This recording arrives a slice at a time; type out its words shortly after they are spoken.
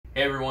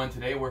Hey everyone,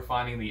 today we're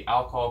finding the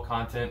alcohol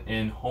content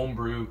in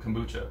homebrew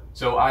kombucha.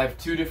 So I have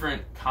two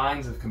different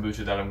kinds of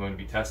kombucha that I'm going to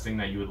be testing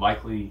that you would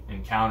likely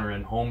encounter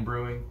in home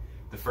brewing.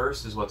 The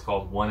first is what's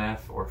called 1F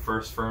or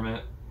first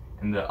ferment,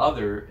 and the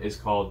other is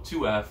called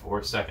 2F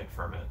or second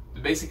ferment.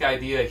 The basic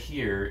idea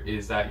here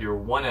is that your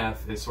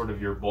 1F is sort of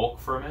your bulk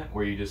ferment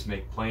where you just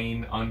make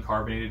plain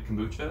uncarbonated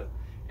kombucha,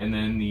 and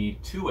then the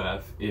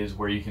 2F is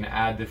where you can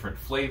add different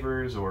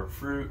flavors or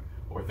fruit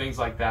or things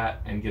like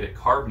that and get it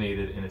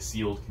carbonated in a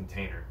sealed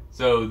container.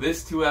 So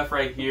this 2F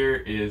right here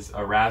is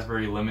a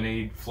raspberry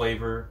lemonade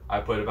flavor. I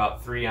put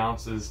about 3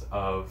 ounces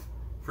of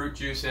fruit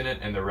juice in it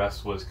and the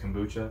rest was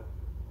kombucha.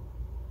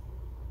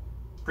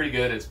 It's pretty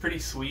good, it's pretty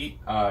sweet,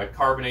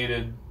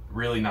 carbonated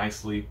really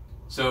nicely.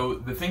 So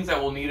the things that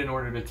we'll need in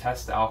order to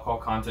test the alcohol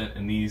content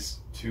in these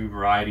two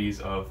varieties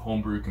of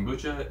homebrew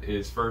kombucha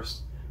is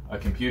first a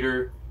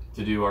computer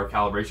to do our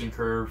calibration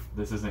curve.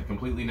 This isn't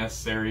completely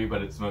necessary,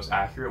 but it's the most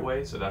accurate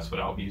way, so that's what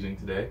I'll be using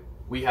today.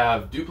 We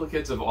have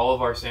duplicates of all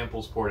of our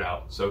samples poured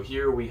out. So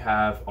here we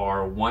have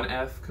our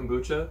 1F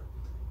kombucha,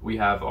 we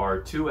have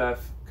our 2F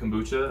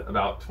kombucha,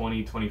 about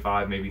 20,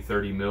 25, maybe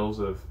 30 mils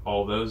of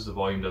all those. The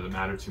volume doesn't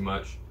matter too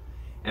much.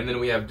 And then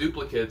we have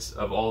duplicates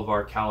of all of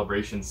our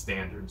calibration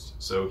standards.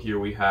 So here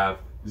we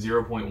have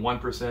 0.1%,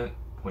 0.25,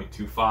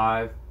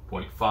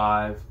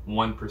 0.5,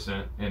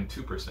 1%, and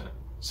 2%.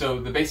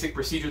 So the basic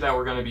procedure that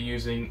we're going to be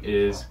using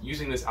is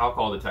using this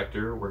alcohol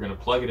detector. We're going to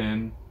plug it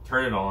in,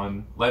 turn it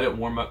on, let it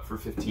warm up for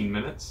 15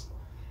 minutes.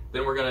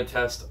 Then we're going to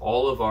test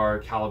all of our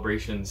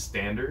calibration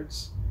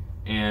standards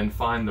and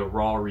find the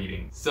raw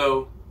reading.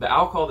 So the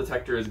alcohol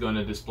detector is going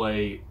to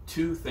display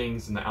two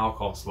things in the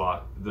alcohol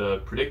slot, the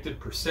predicted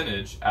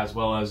percentage as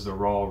well as the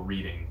raw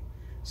reading.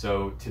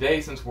 So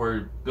today, since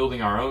we're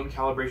building our own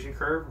calibration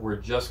curve, we're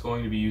just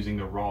going to be using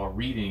the raw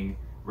reading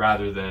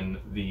rather than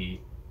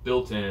the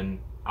built-in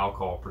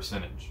alcohol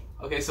percentage.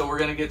 Okay, so we're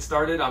going to get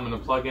started. I'm going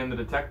to plug in the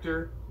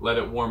detector, let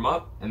it warm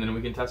up, and then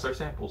we can test our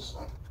samples.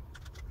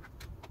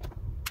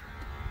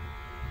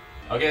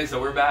 Okay, so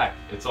we're back.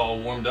 It's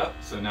all warmed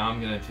up, so now I'm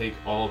going to take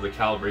all of the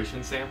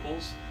calibration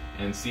samples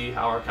and see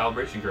how our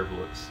calibration curve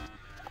looks.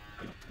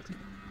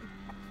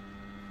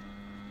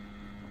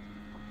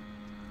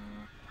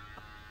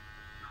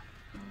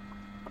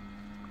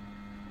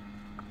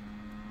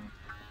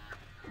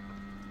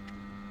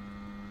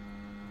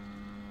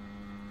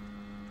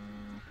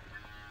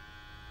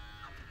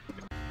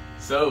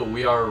 So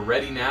we are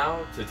ready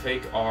now to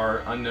take our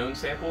unknown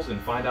samples and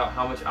find out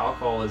how much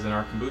alcohol is in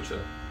our kombucha.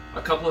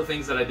 A couple of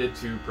things that I did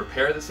to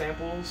prepare the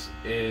samples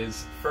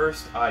is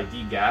first I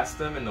degassed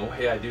them, and the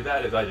way I do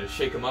that is I just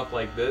shake them up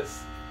like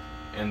this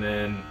and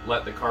then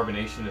let the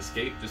carbonation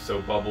escape just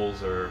so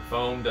bubbles or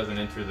foam doesn't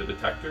enter the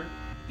detector.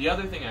 The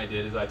other thing I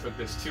did is I took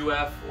this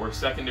 2F or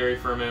secondary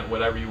ferment,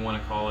 whatever you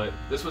want to call it.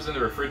 This was in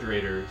the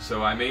refrigerator,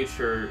 so I made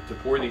sure to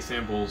pour these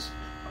samples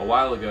a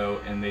while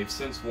ago, and they've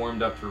since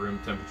warmed up to room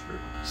temperature.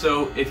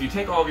 So if you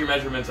take all of your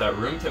measurements at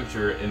room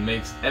temperature, it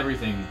makes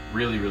everything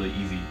really, really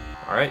easy.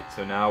 Alright,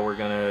 so now we're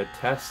gonna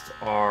test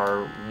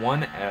our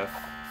 1F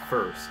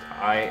first.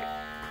 I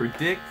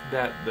predict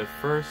that the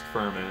first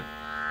ferment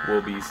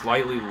will be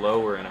slightly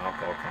lower in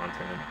alcohol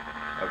content.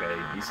 Okay,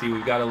 you see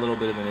we've got a little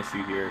bit of an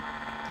issue here.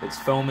 It's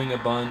foaming a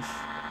bunch.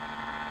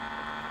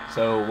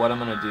 So what I'm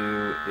gonna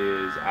do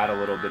is add a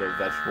little bit of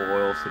vegetable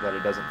oil so that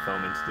it doesn't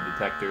foam into the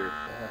detector. I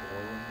have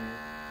oil in here.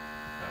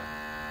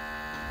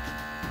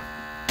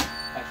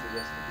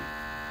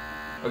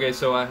 Okay,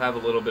 so I have a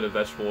little bit of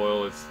vegetable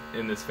oil. It's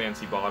in this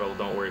fancy bottle.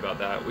 Don't worry about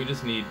that. We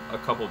just need a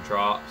couple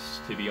drops,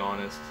 to be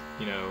honest.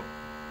 You know,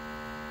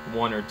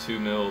 1 or 2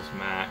 mils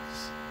max,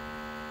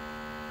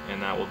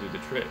 and that will do the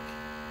trick.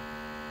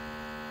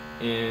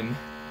 In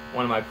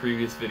one of my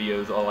previous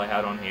videos, all I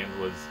had on hand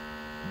was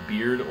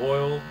beard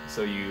oil,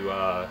 so you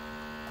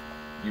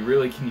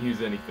really can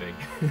use anything.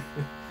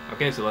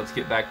 Okay, so let's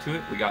get back to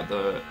it. We got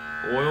the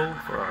oil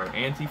for our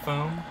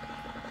anti-foam,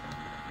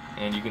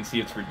 and you can see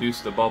it's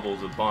reduced the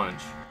bubbles a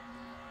bunch.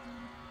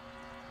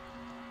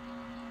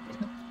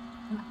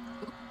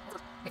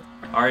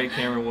 Alright,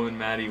 camerawoman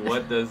Maddie,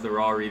 what does the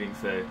raw reading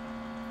say?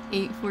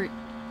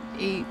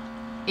 815.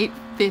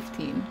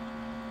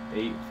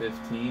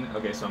 815.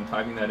 Okay, so I'm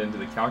typing that into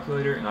the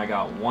calculator, and I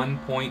got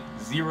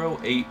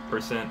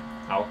 1.08%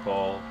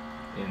 alcohol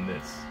in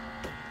this.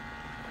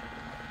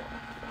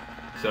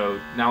 So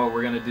now what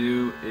we're going to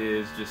do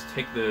is just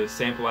take the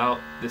sample out.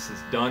 This is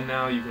done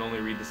now. You can only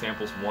read the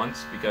samples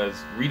once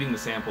because reading the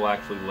sample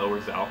actually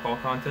lowers the alcohol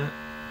content.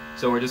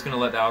 So we're just going to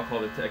let the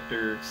alcohol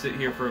detector sit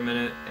here for a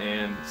minute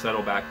and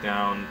settle back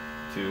down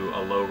to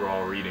a low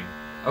raw reading.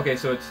 Okay,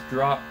 so it's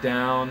dropped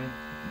down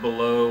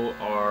below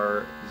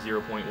our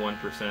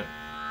 0.1%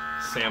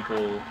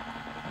 sample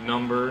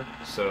number.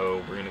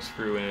 So we're going to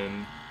screw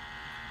in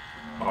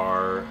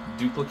our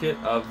duplicate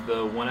of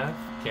the 1F.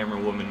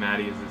 Camerawoman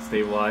Maddie, is it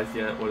stabilized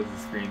yet? What does the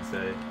screen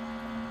say?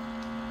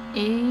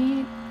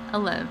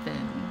 811.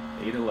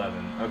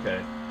 811,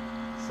 okay.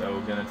 So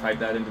we're going to type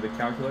that into the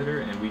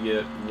calculator and we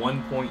get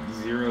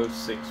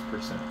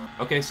 1.06%.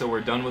 Okay, so we're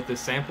done with this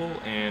sample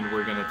and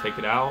we're going to take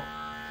it out,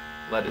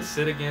 let it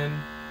sit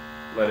again,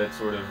 let it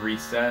sort of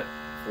reset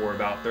for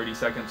about 30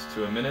 seconds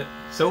to a minute.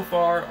 So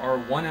far, our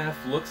 1F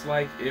looks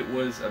like it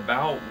was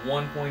about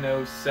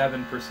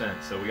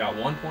 1.07%. So we got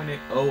 1.08%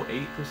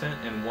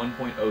 and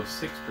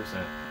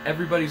 1.06%.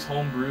 Everybody's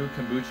homebrew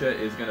kombucha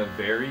is going to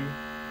vary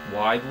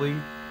widely.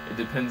 It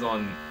depends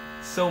on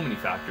so many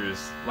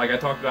factors. Like I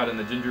talked about in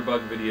the ginger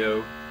bug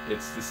video,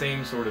 it's the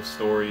same sort of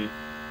story.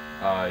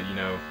 You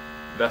know,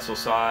 vessel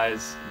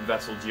size,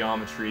 vessel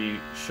geometry,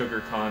 sugar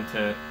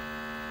content,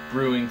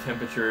 brewing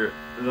temperature,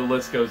 the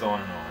list goes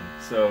on and on.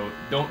 So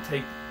don't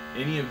take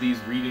any of these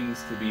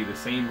readings to be the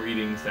same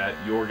readings that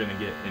you're going to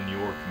get in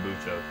your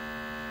kombucha.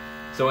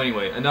 So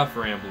anyway, enough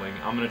rambling.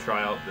 I'm going to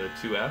try out the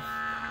 2F.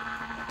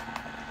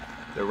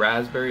 The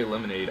raspberry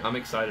lemonade. I'm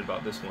excited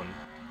about this one.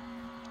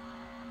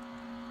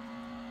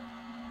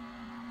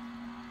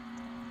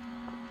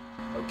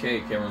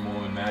 Okay,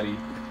 camerawoman Maddie,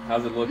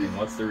 how's it looking?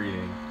 What's the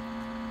reading?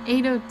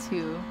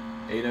 802.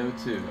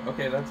 802.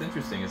 Okay, that's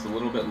interesting. It's a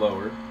little bit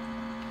lower.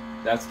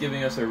 That's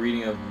giving us a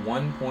reading of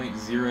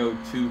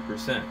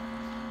 1.02%.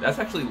 That's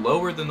actually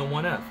lower than the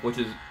 1F, which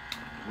is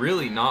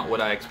really not what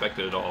I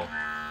expected at all.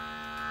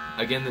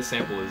 Again, the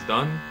sample is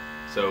done,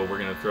 so we're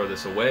going to throw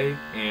this away,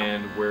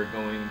 and we're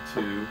going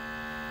to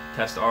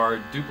test our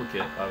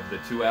duplicate of the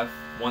 2F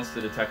once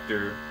the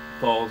detector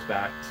falls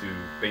back to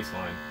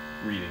baseline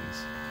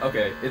readings.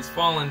 Okay, it's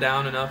fallen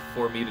down enough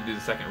for me to do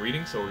the second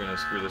reading, so we're going to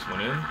screw this one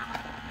in.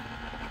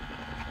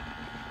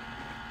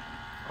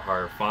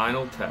 Our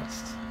final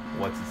test.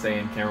 What's it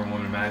saying,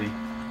 camerawoman Maddie?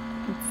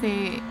 Let's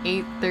say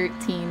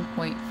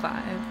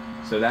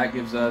 813.5. So that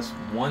gives us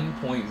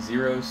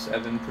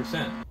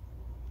 1.07%.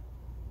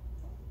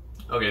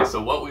 Okay,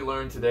 so what we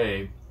learned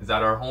today is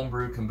that our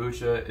homebrew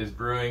kombucha is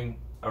brewing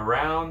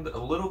around a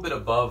little bit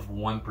above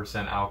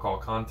 1% alcohol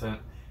content,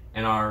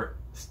 and our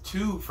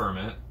 2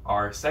 ferment,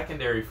 our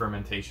secondary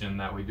fermentation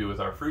that we do with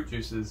our fruit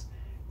juices,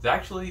 is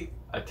actually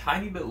a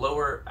tiny bit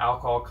lower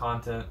alcohol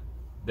content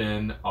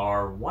than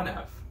our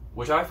 1F,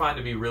 which I find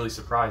to be really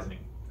surprising.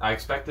 I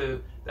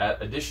expected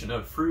that addition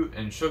of fruit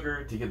and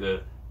sugar to get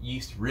the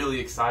yeast really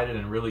excited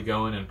and really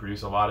going and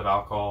produce a lot of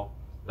alcohol.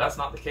 That's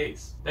not the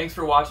case. Thanks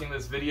for watching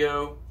this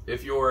video.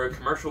 If you're a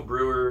commercial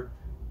brewer,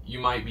 you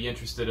might be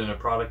interested in a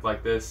product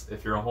like this.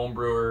 If you're a home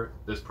brewer,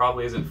 this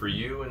probably isn't for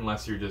you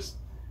unless you're just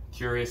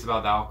curious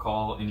about the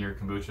alcohol in your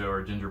kombucha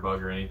or ginger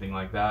bug or anything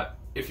like that.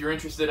 If you're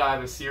interested, I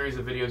have a series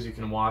of videos you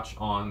can watch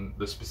on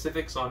the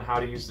specifics on how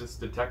to use this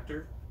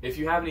detector. If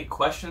you have any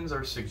questions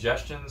or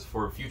suggestions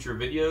for future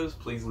videos,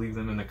 please leave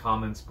them in the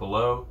comments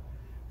below.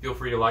 Feel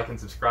free to like and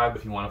subscribe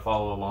if you want to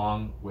follow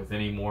along with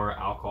any more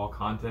alcohol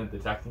content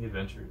detecting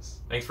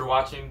adventures. Thanks for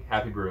watching.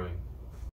 Happy brewing.